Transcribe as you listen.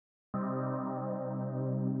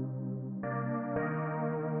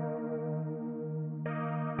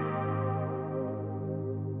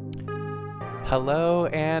Hello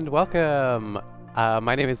and welcome.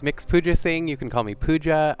 My name is Puja Singh. You can call me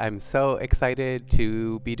Puja. I'm so excited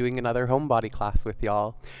to be doing another HomeBody class with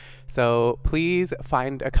y'all. So please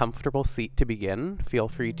find a comfortable seat to begin. Feel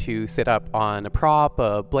free to sit up on a prop,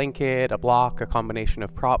 a blanket, a block, a combination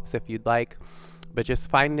of props if you'd like. But just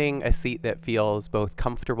finding a seat that feels both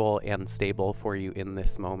comfortable and stable for you in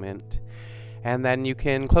this moment. And then you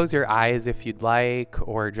can close your eyes if you'd like,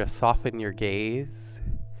 or just soften your gaze.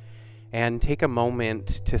 And take a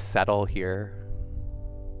moment to settle here.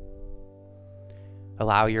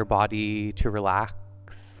 Allow your body to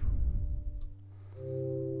relax.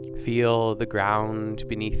 Feel the ground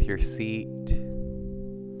beneath your seat.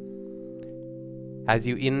 As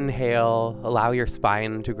you inhale, allow your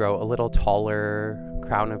spine to grow a little taller,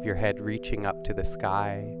 crown of your head reaching up to the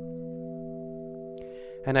sky.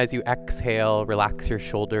 And as you exhale, relax your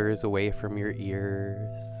shoulders away from your ears.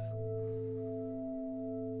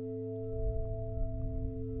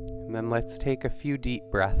 And then let's take a few deep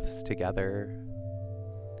breaths together.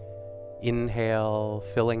 Inhale,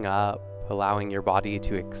 filling up, allowing your body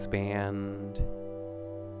to expand.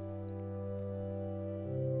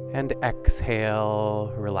 And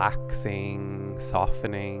exhale, relaxing,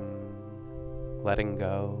 softening, letting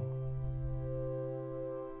go.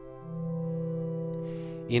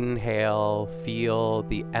 Inhale, feel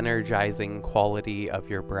the energizing quality of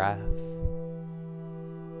your breath,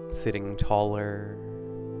 sitting taller.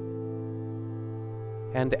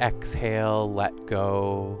 And exhale, let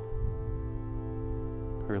go,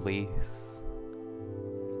 release.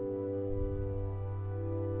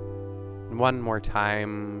 And one more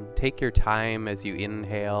time, take your time as you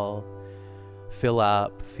inhale, fill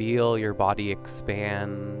up, feel your body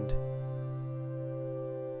expand.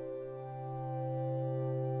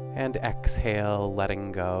 And exhale,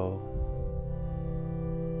 letting go.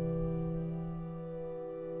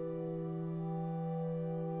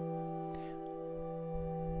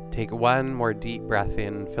 Take one more deep breath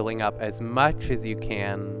in, filling up as much as you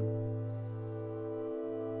can.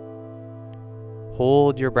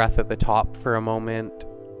 Hold your breath at the top for a moment.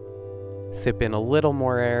 Sip in a little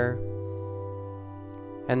more air.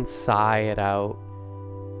 And sigh it out.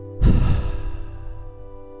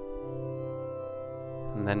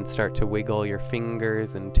 And then start to wiggle your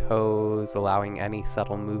fingers and toes, allowing any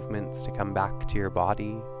subtle movements to come back to your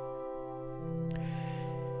body.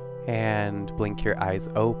 And blink your eyes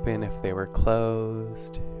open if they were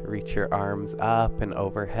closed. Reach your arms up and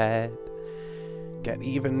overhead. Get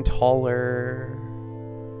even taller.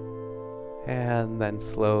 And then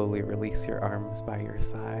slowly release your arms by your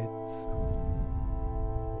sides.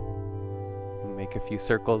 And make a few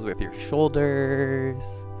circles with your shoulders.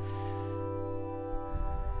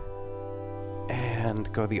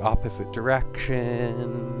 And go the opposite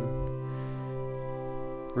direction.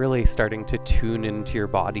 Really starting to tune into your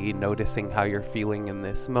body, noticing how you're feeling in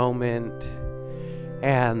this moment.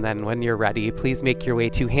 And then when you're ready, please make your way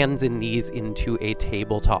to hands and knees into a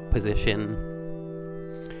tabletop position.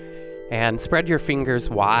 And spread your fingers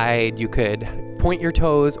wide. You could point your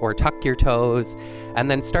toes or tuck your toes. And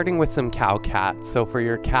then starting with some cow cats. So for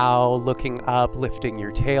your cow, looking up, lifting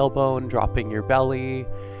your tailbone, dropping your belly.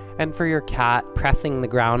 And for your cat, pressing the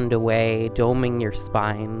ground away, doming your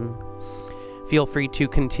spine. Feel free to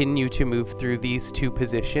continue to move through these two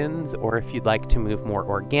positions, or if you'd like to move more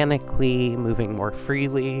organically, moving more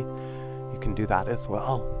freely, you can do that as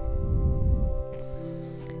well.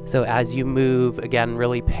 So as you move, again,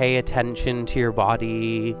 really pay attention to your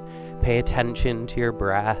body, pay attention to your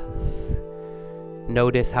breath.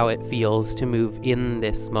 Notice how it feels to move in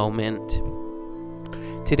this moment.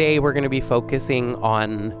 Today, we're going to be focusing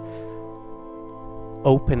on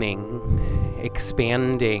opening,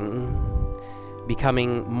 expanding,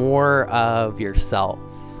 becoming more of yourself.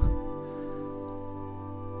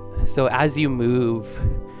 So as you move,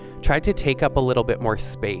 try to take up a little bit more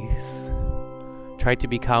space. Try to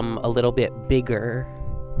become a little bit bigger.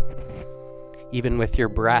 Even with your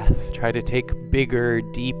breath, try to take bigger,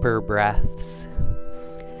 deeper breaths.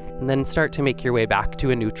 And then start to make your way back to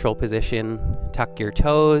a neutral position. Tuck your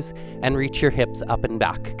toes and reach your hips up and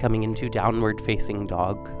back, coming into downward facing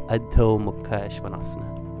dog, Adho Mukha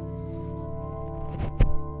Svanasana.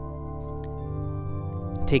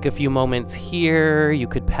 Take a few moments here. You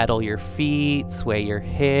could pedal your feet, sway your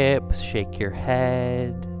hips, shake your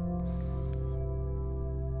head.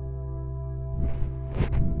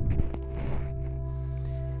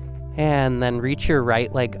 And then reach your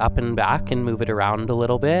right leg up and back and move it around a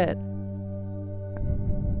little bit.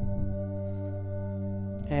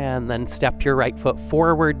 And then step your right foot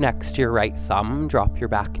forward next to your right thumb, drop your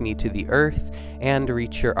back knee to the earth, and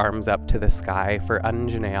reach your arms up to the sky for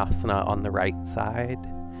Anjaneyasana on the right side.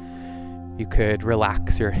 You could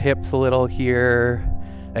relax your hips a little here.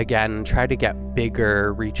 Again, try to get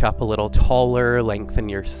bigger, reach up a little taller, lengthen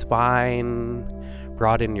your spine,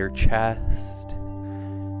 broaden your chest,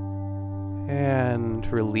 and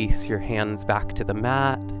release your hands back to the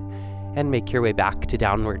mat. And make your way back to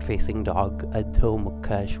downward facing dog, Adho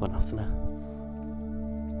Mukha Svanasana.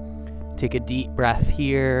 Take a deep breath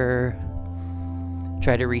here.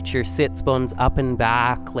 Try to reach your sits bones up and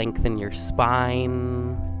back, lengthen your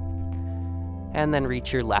spine. And then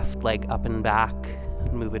reach your left leg up and back,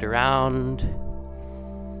 move it around.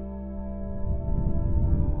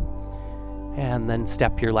 And then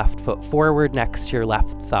step your left foot forward next to your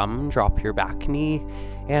left thumb, drop your back knee,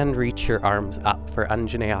 and reach your arms up for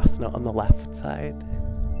Anjaneyasana on the left side.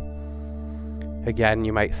 Again,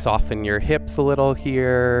 you might soften your hips a little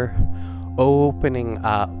here, opening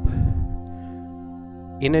up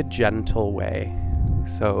in a gentle way.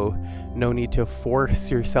 So no need to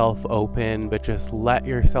force yourself open, but just let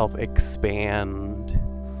yourself expand.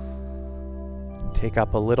 Take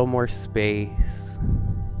up a little more space.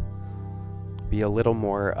 Be a little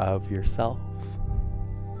more of yourself.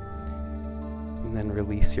 And then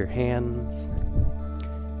release your hands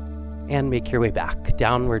and make your way back,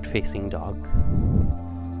 downward facing dog.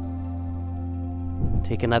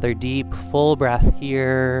 Take another deep, full breath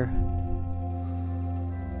here.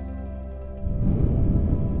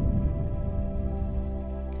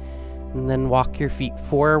 And then walk your feet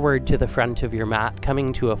forward to the front of your mat,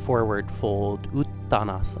 coming to a forward fold,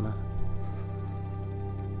 Uttanasana.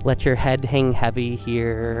 Let your head hang heavy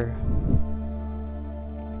here.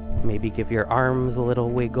 Maybe give your arms a little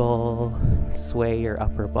wiggle, sway your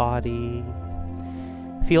upper body.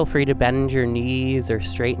 Feel free to bend your knees or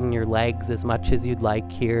straighten your legs as much as you'd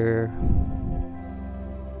like here.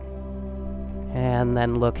 And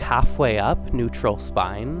then look halfway up, neutral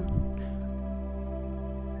spine.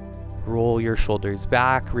 Roll your shoulders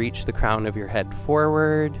back, reach the crown of your head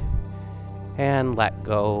forward, and let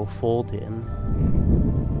go, fold in.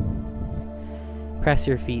 Press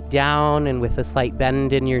your feet down, and with a slight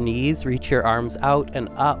bend in your knees, reach your arms out and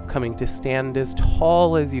up, coming to stand as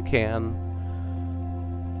tall as you can.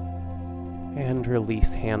 And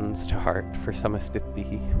release hands to heart for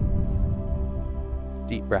Samasthiti.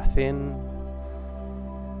 Deep breath in.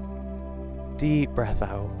 Deep breath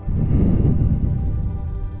out.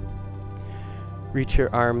 Reach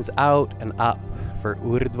your arms out and up for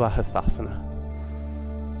Urdhva Hastasana.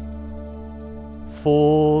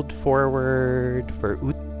 Fold forward for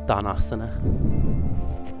Uttanasana.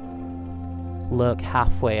 Look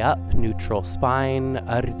halfway up, neutral spine,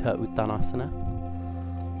 Ardha Uttanasana.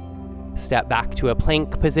 Step back to a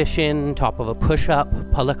plank position, top of a push-up,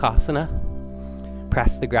 Palakasana.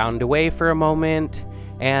 Press the ground away for a moment,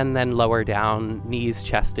 and then lower down, knees,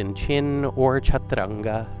 chest, and chin, or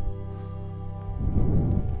Chaturanga.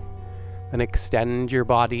 Then extend your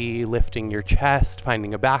body, lifting your chest,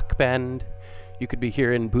 finding a back bend. You could be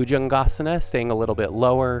here in Bhujangasana, staying a little bit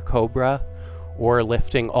lower, Cobra, or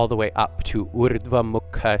lifting all the way up to Urdhva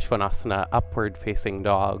Mukha Svanasana, upward facing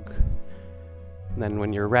dog. And then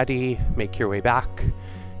when you're ready, make your way back,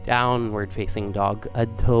 downward facing dog,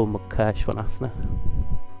 Adho Mukha Svanasana.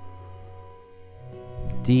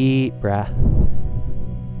 Deep breath.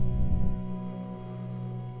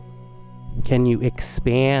 Can you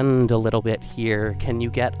expand a little bit here? Can you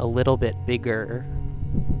get a little bit bigger?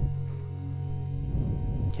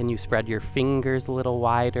 Can you spread your fingers a little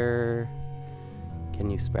wider? Can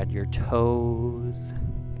you spread your toes?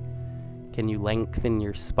 Can you lengthen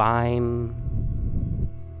your spine?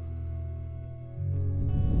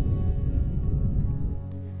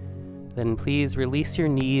 Then please release your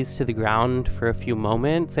knees to the ground for a few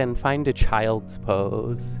moments and find a child's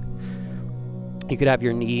pose. You could have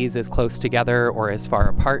your knees as close together or as far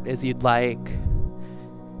apart as you'd like.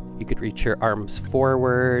 You could reach your arms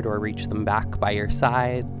forward or reach them back by your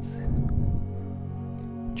sides.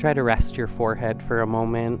 Try to rest your forehead for a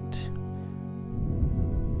moment.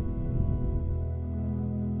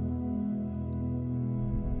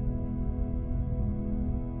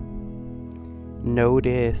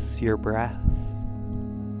 Notice your breath.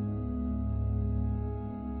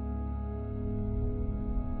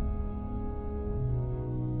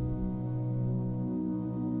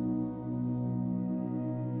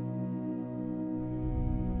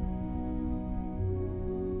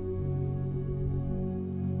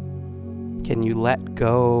 Can you let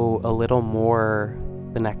go a little more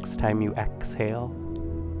the next time you exhale?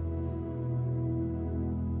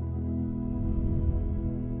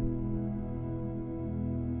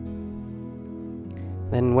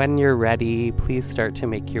 Then when you're ready, please start to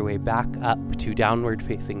make your way back up to downward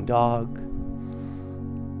facing dog.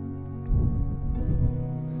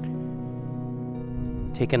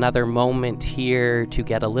 Take another moment here to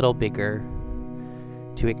get a little bigger,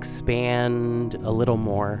 to expand a little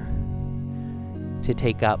more, to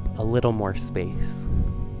take up a little more space.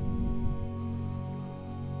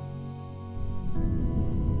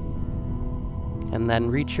 And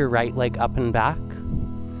then reach your right leg up and back,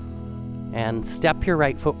 and step your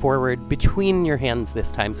right foot forward between your hands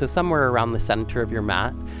this time, so somewhere around the center of your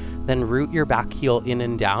mat. Then root your back heel in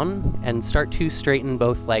and down and start to straighten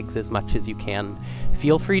both legs as much as you can.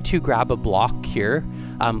 Feel free to grab a block here,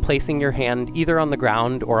 placing your hand either on the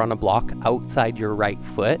ground or on a block outside your right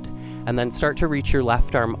foot, and then start to reach your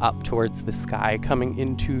left arm up towards the sky, coming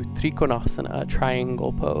into Trikonasana,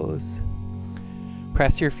 triangle pose.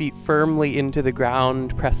 Press your feet firmly into the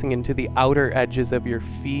ground, pressing into the outer edges of your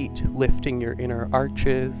feet, lifting your inner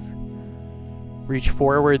arches. Reach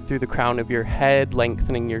forward through the crown of your head,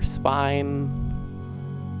 lengthening your spine.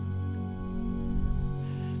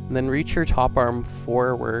 And then reach your top arm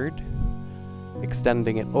forward,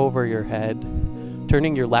 extending it over your head,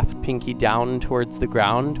 turning your left pinky down towards the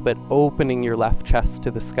ground, but opening your left chest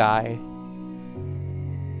to the sky.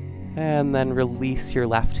 And then release your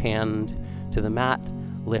left hand to the mat,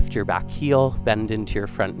 lift your back heel, bend into your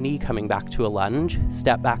front knee, coming back to a lunge,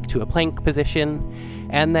 step back to a plank position,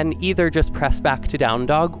 and then either just press back to down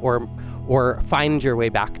dog or find your way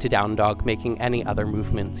back to down dog, making any other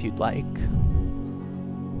movements you'd like.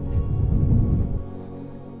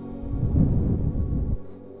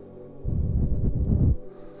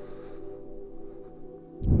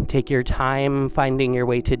 Take your time finding your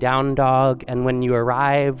way to down dog, and when you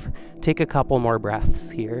arrive, take a couple more breaths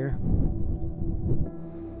here.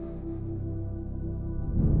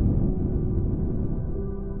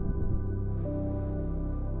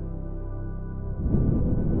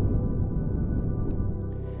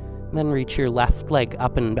 Then reach your left leg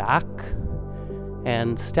up and back,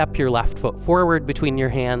 and step your left foot forward between your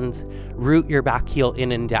hands, root your back heel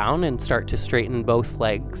in and down, and start to straighten both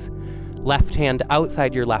legs. Left hand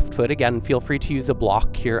outside your left foot. Again, feel free to use a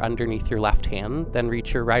block here underneath your left hand. Then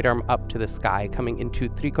reach your right arm up to the sky, coming into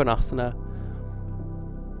Trikonasana.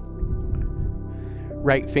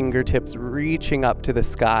 Right fingertips reaching up to the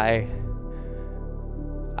sky.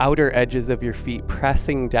 Outer edges of your feet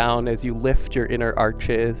pressing down as you lift your inner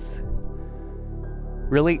arches.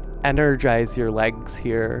 Really energize your legs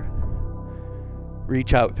here.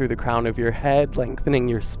 Reach out through the crown of your head, lengthening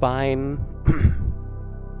your spine.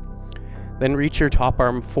 Then reach your top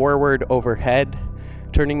arm forward overhead,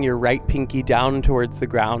 turning your right pinky down towards the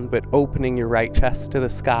ground, but opening your right chest to the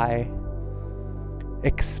sky.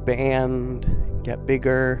 Expand, get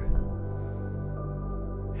bigger,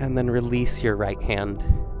 and then release your right hand.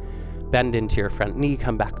 Bend into your front knee,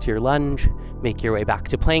 come back to your lunge, make your way back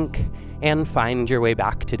to plank, and find your way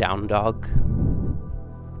back to down dog.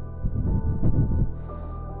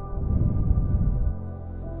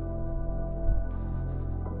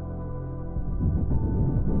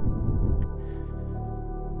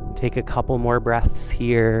 Take a couple more breaths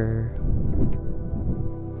here.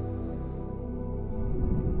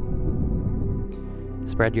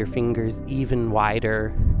 Spread your fingers even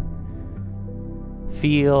wider.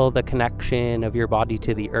 Feel the connection of your body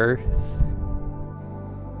to the earth.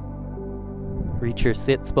 Reach your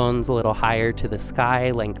sits bones a little higher to the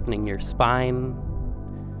sky, lengthening your spine.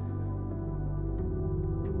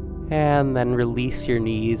 And then release your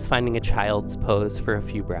knees, finding a child's pose for a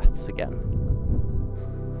few breaths again.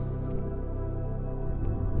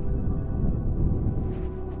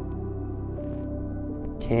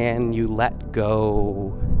 Can you let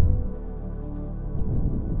go?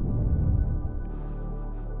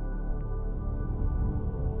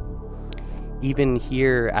 Even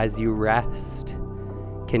here, as you rest,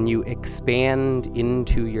 can you expand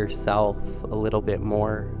into yourself a little bit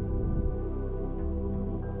more?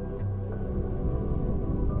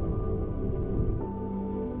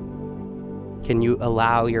 Can you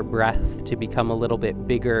allow your breath to become a little bit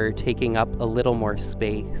bigger, taking up a little more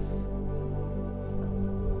space?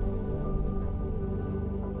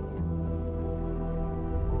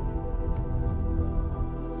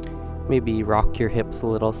 Maybe rock your hips a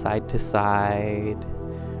little side to side,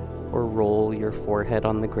 or roll your forehead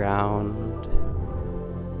on the ground.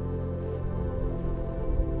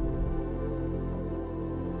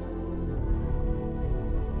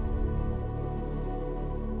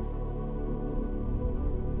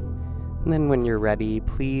 And then when you're ready,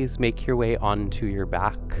 please make your way onto your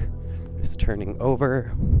back, just turning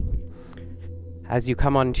over. As you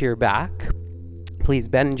come onto your back, Please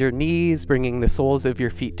bend your knees, bringing the soles of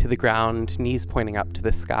your feet to the ground, knees pointing up to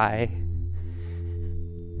the sky.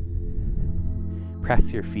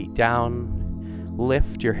 Press your feet down,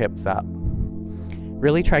 lift your hips up.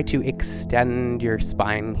 Really try to extend your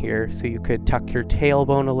spine here, so you could tuck your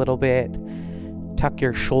tailbone a little bit, tuck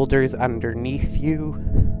your shoulders underneath you,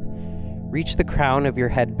 reach the crown of your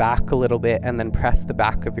head back a little bit, and then press the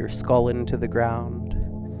back of your skull into the ground.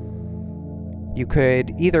 You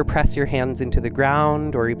could either press your hands into the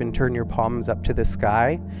ground or even turn your palms up to the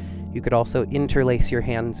sky. You could also interlace your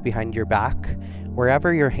hands behind your back.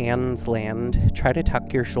 Wherever your hands land, try to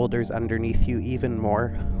tuck your shoulders underneath you even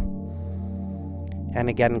more. And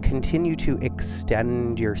again, continue to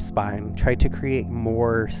extend your spine. Try to create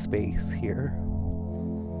more space here.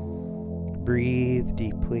 Breathe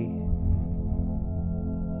deeply.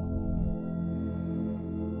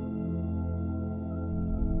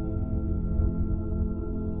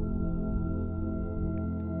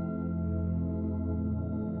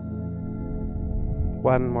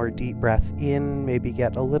 One more deep breath in, maybe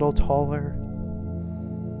get a little taller.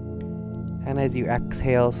 And as you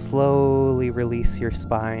exhale, slowly release your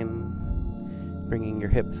spine, bringing your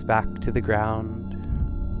hips back to the ground.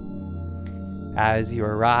 As you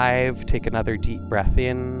arrive, take another deep breath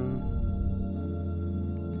in,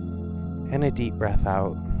 and a deep breath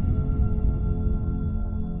out.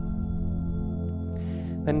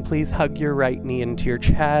 Then please hug your right knee into your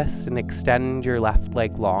chest and extend your left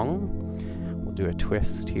leg long. Do a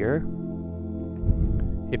twist here.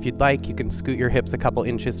 If you'd like, you can scoot your hips a couple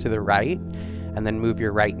inches to the right and then move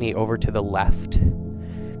your right knee over to the left.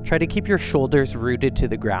 Try to keep your shoulders rooted to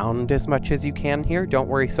the ground as much as you can here. Don't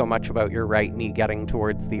worry so much about your right knee getting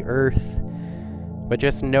towards the earth, but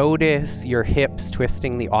just notice your hips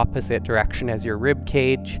twisting the opposite direction as your rib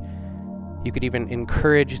cage. You could even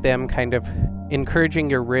encourage them, kind of encouraging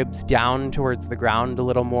your ribs down towards the ground a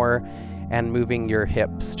little more and moving your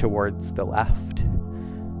hips towards the left.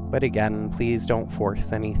 But again, please don't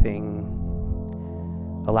force anything.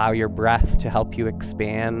 Allow your breath to help you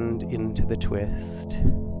expand into the twist.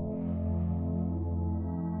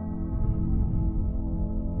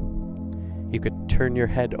 You could turn your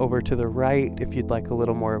head over to the right if you'd like a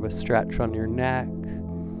little more of a stretch on your neck.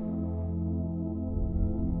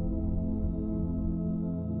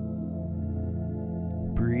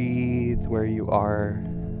 Breathe where you are.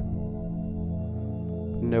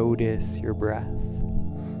 Notice your breath.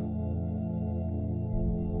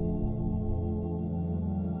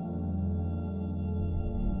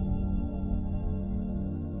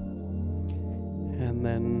 And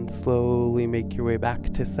then slowly make your way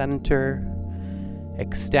back to center.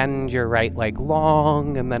 Extend your right leg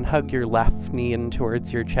long and then hug your left knee in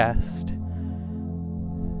towards your chest.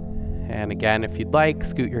 And again, if you'd like,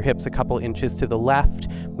 scoot your hips a couple inches to the left,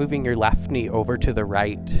 moving your left knee over to the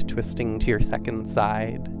right, twisting to your second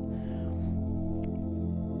side.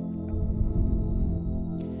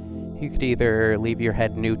 You could either leave your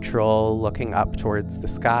head neutral, looking up towards the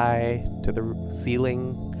sky, to the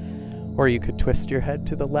ceiling, or you could twist your head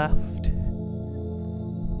to the left.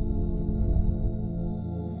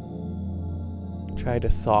 Try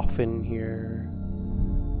to soften here.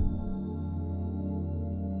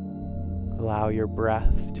 Allow your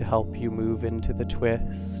breath to help you move into the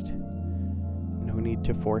twist. No need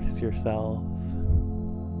to force yourself.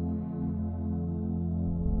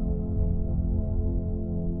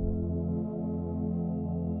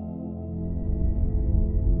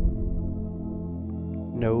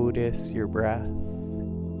 Notice your breath.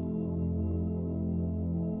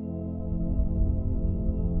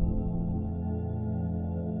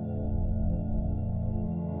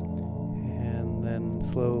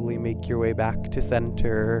 Slowly make your way back to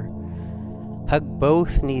center. Hug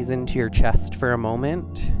both knees into your chest for a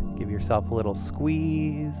moment. Give yourself a little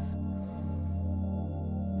squeeze.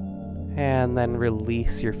 And then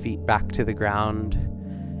release your feet back to the ground.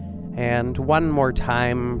 And one more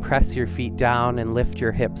time, press your feet down and lift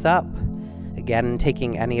your hips up. Again,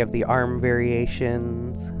 taking any of the arm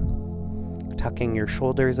variations. Tucking your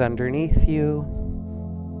shoulders underneath you.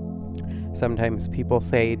 Sometimes people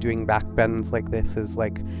say doing back bends like this is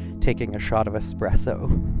like taking a shot of espresso.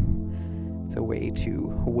 It's a way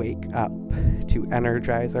to wake up, to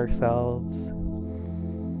energize ourselves.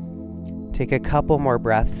 Take a couple more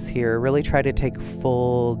breaths here. Really try to take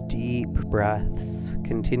full, deep breaths,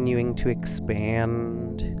 continuing to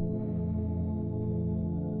expand,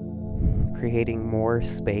 creating more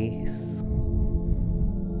space.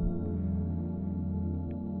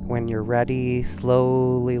 When you're ready,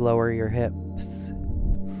 slowly lower your hips.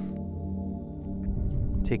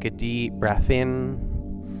 Take a deep breath in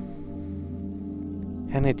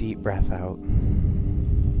and a deep breath out.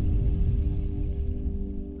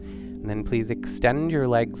 And then please extend your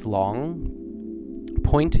legs long,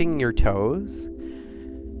 pointing your toes.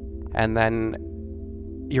 And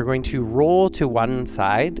then you're going to roll to one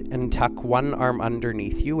side and tuck one arm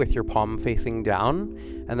underneath you with your palm facing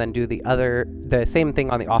down. And then do the same thing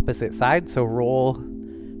on the opposite side. So roll,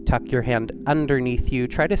 tuck your hand underneath you.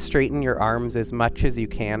 Try to straighten your arms as much as you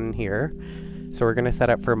can here. So we're going to set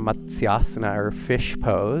up for Matsyasana, or fish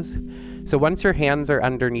pose. So once your hands are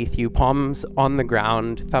underneath you, palms on the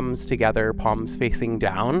ground, thumbs together, palms facing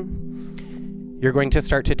down, you're going to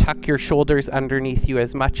start to tuck your shoulders underneath you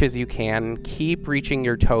as much as you can. Keep reaching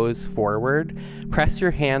your toes forward. Press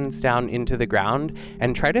your hands down into the ground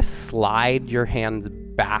and try to slide your hands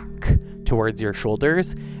back towards your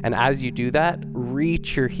shoulders. And as you do that,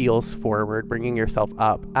 reach your heels forward, bringing yourself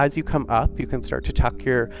up. As you come up, you can start to tuck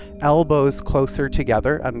your elbows closer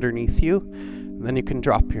together underneath you. And then you can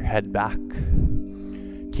drop your head back.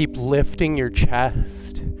 Keep lifting your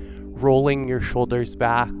chest, rolling your shoulders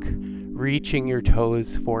back, reaching your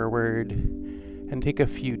toes forward, and take a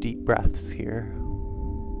few deep breaths here.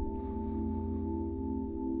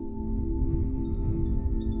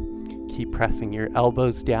 Keep pressing your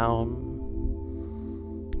elbows down.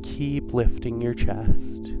 Keep lifting your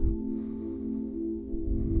chest.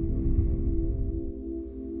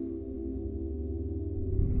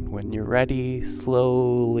 When you're ready,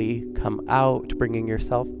 slowly come out, bringing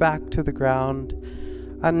yourself back to the ground.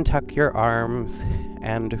 Untuck your arms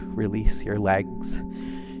and release your legs.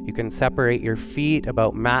 You can separate your feet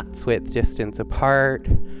about mat's width distance apart.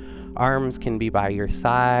 Arms can be by your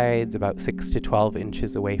sides, about 6 to 12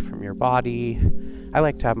 inches away from your body. I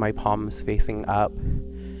like to have my palms facing up.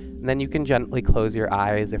 And then you can gently close your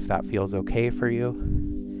eyes if that feels okay for you.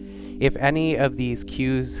 If any of these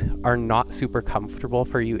cues are not super comfortable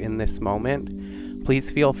for you in this moment, please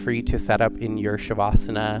feel free to set up in your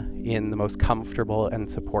shavasana in the most comfortable and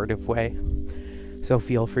supportive way. So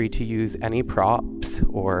feel free to use any props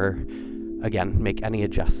or, again, make any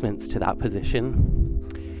adjustments to that position.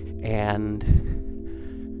 And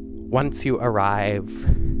once you arrive,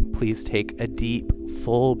 please take a deep,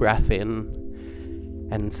 full breath in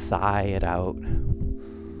and sigh it out.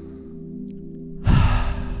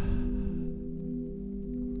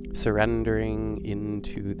 Surrendering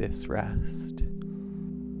into this rest.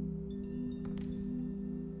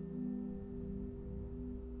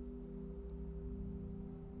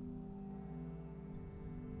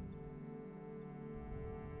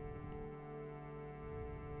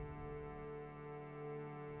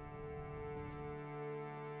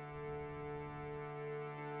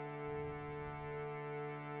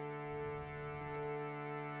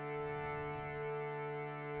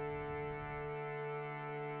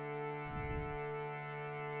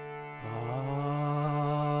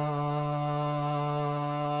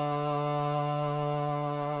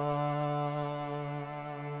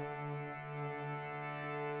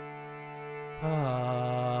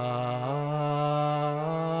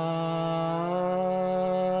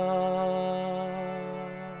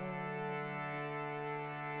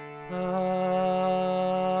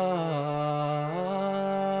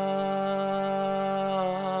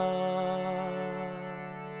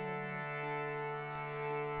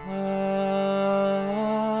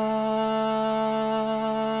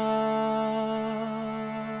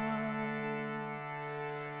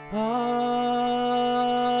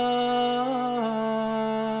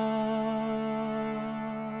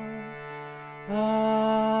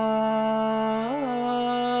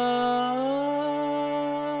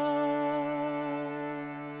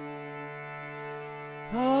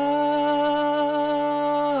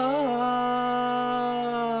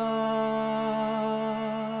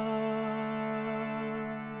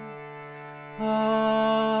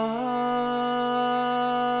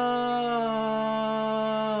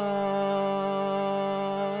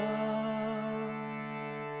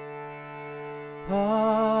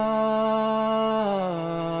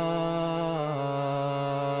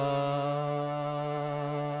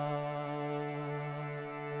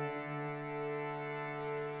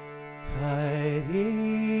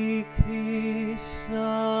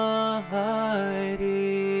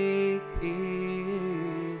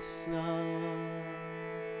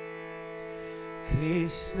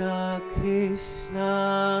 Krishna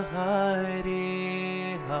Krishna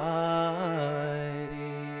Hare Hare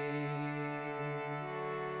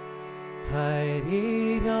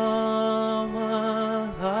Hare Rama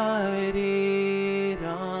Hare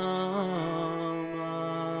Rama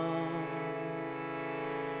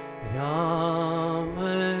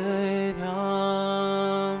Rama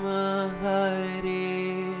Rama Hare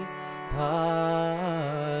Hare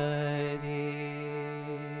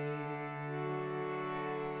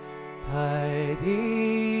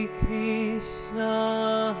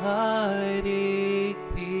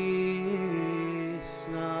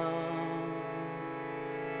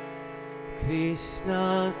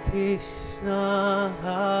Krishna Krishna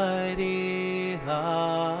Hare Hare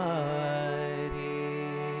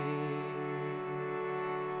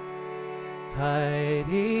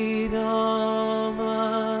Hare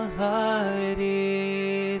Rama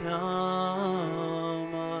Hare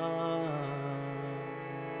Rama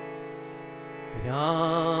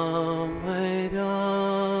Rama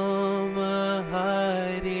Rama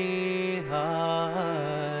Hare Hare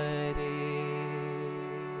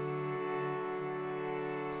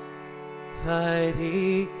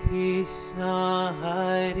Hare Krishna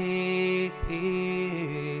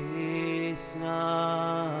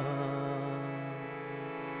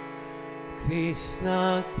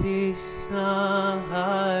Krishna Krishna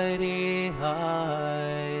Hare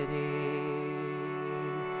Hare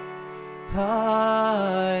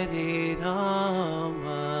Hare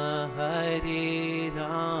Rama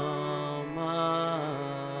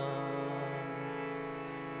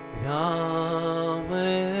Rama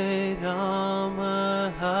Rama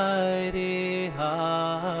Hare Hare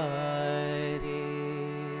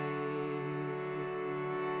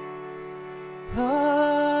Hare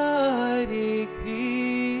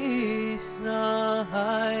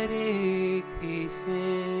Krishna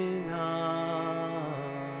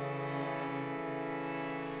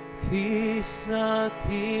Krishna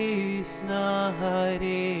Krishna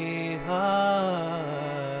Hare Hare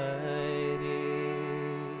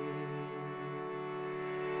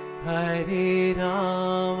Hare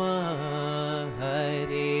Rama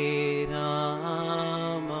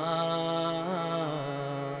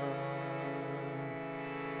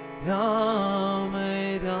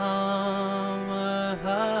Rama Rama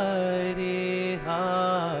Hare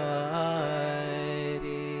Hare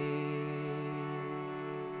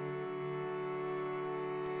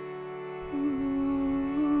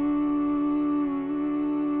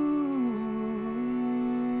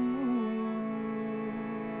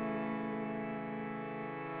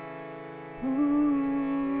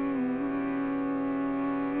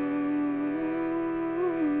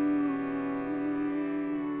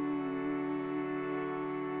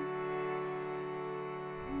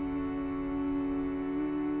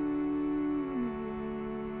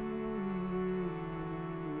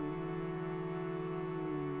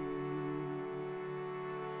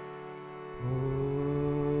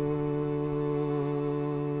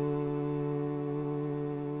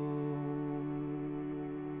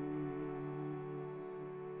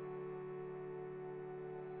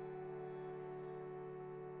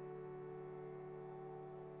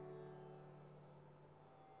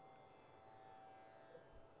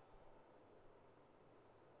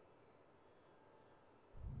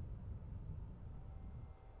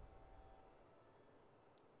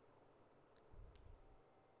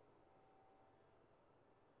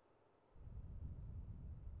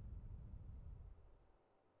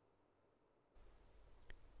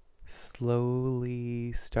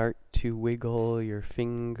Slowly start to wiggle your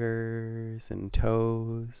fingers and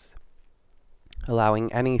toes,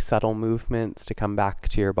 allowing any subtle movements to come back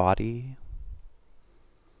to your body.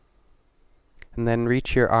 And then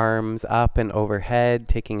reach your arms up and overhead,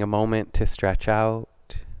 taking a moment to stretch out.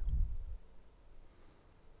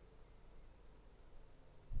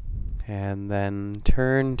 And then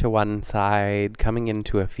turn to one side, coming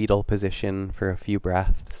into a fetal position for a few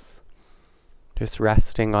breaths. Just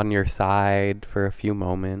resting on your side for a few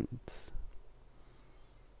moments.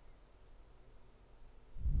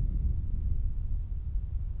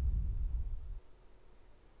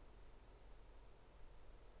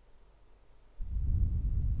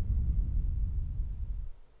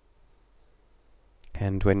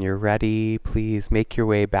 And when you're ready, please make your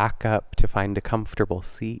way back up to find a comfortable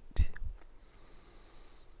seat.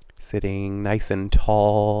 Sitting nice and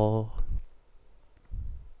tall,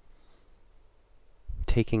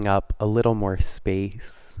 taking up a little more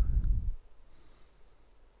space,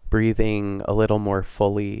 breathing a little more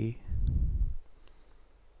fully,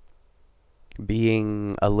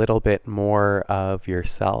 being a little bit more of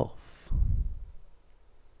yourself.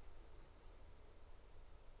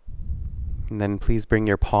 And then please bring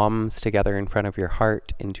your palms together in front of your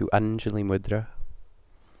heart into Anjali Mudra.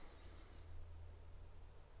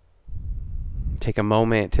 Take a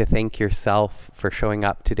moment to thank yourself for showing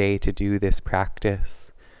up today to do this practice,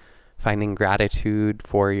 finding gratitude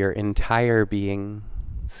for your entire being,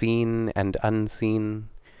 seen and unseen,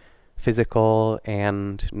 physical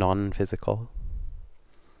and non-physical.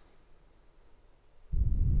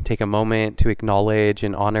 Take a moment to acknowledge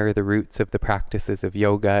and honor the roots of the practices of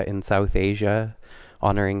yoga in South Asia,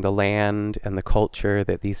 honoring the land and the culture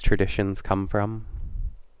that these traditions come from.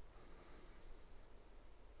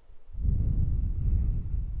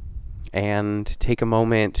 And take a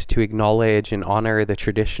moment to acknowledge and honor the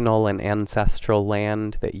traditional and ancestral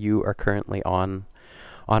land that you are currently on,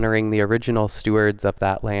 honoring the original stewards of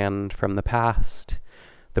that land from the past,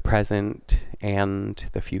 the present, and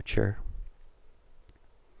the future.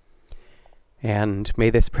 And may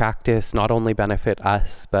this practice not only benefit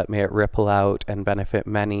us, but may it ripple out and benefit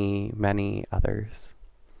many, many others.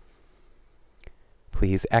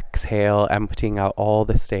 Please exhale, emptying out all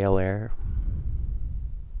the stale air.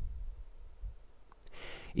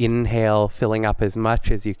 Inhale, filling up as much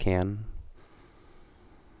as you can.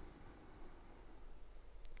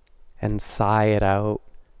 And sigh it out.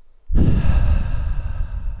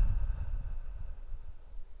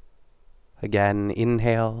 Again,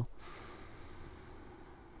 inhale.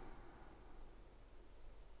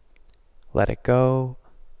 Let it go.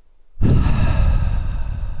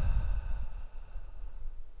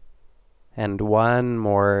 And one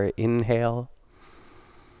more inhale.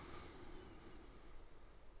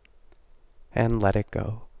 And let it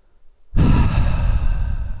go.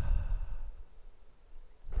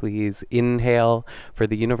 Please inhale for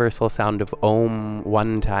the universal sound of Om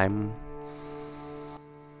one time.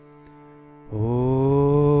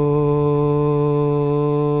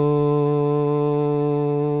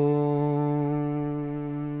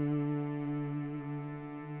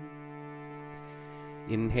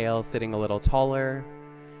 Inhale, sitting a little taller.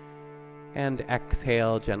 And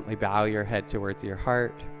exhale, gently bow your head towards your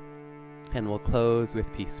heart. And we'll close with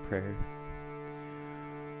peace prayers.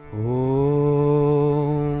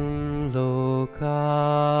 Om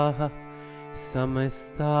Loka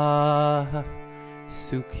Samasta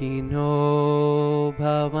Sukhino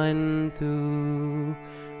Bhavantu.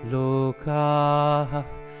 Loka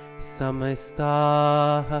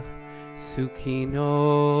Samasta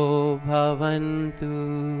Sukhino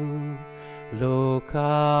Bhavantu.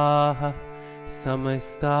 Loka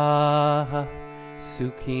Samasta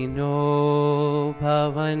Sukhino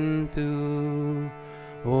Bhavantu.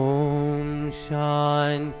 Om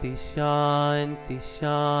Shanti Shanti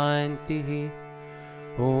Shanti.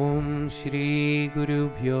 Om Shri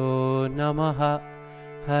Gurubhyo Namaha.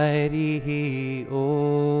 Harihi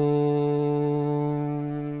Om.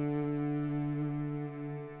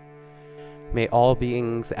 May all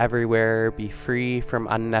beings everywhere be free from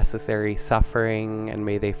unnecessary suffering, and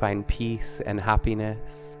may they find peace and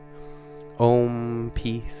happiness. Om,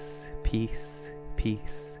 peace, peace,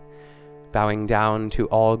 peace. Bowing down to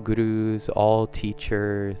all gurus, all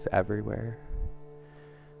teachers everywhere.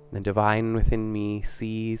 The divine within me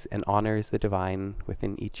sees and honors the divine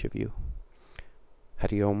within each of you.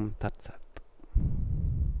 Hari Om Tat Sat.